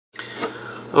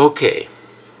Okay,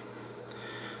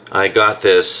 I got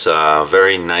this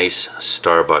very nice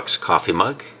Starbucks coffee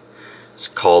mug. It's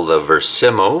called the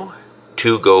Verismo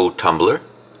to-go tumbler.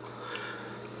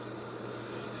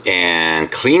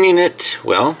 And cleaning it,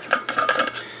 well,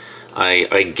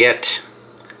 I'll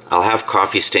have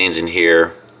coffee stains in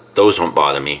here. Those won't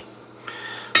bother me.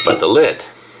 But the lid,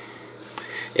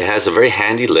 it has a very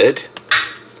handy lid,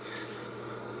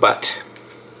 but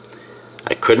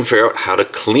I couldn't figure out how to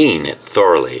clean it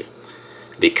thoroughly,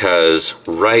 because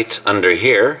right under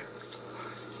here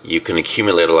you can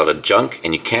accumulate a lot of junk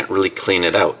and you can't really clean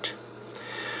it out.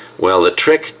 Well, the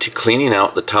trick to cleaning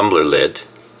out the tumbler lid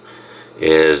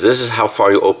is this is how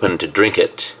far you open to drink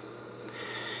it.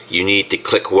 You need to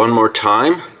click one more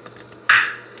time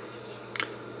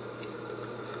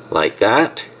like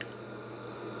that,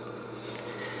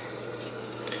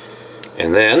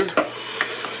 and then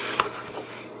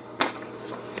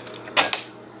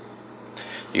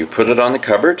you put it on the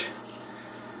cupboard.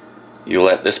 You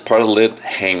let this part of the lid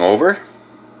hang over.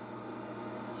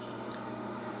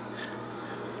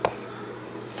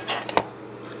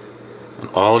 And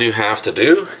all you have to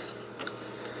do,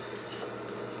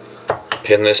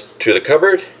 pin this to the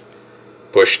cupboard,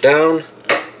 push down,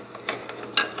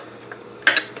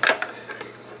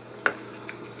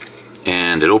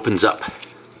 and it opens up,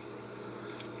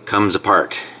 comes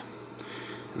apart.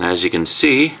 And as you can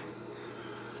see,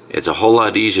 it's a whole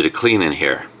lot easier to clean in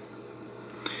here.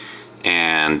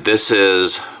 And this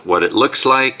is what it looks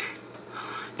like.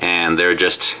 And they're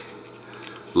just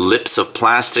lips of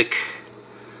plastic.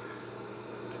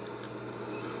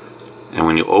 And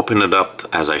when you open it up,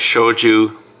 as I showed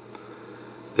you,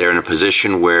 they're in a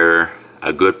position where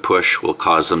a good push will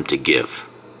cause them to give.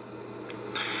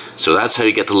 So that's how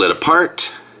you get the lid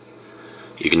apart.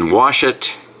 You can wash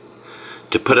it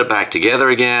to put it back together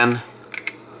again.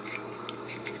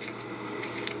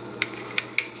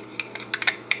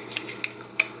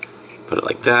 Put it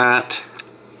like that.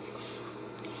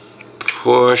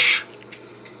 Push.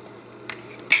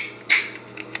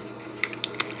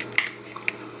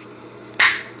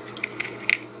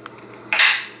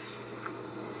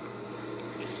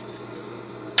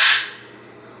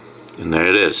 And there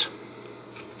it is.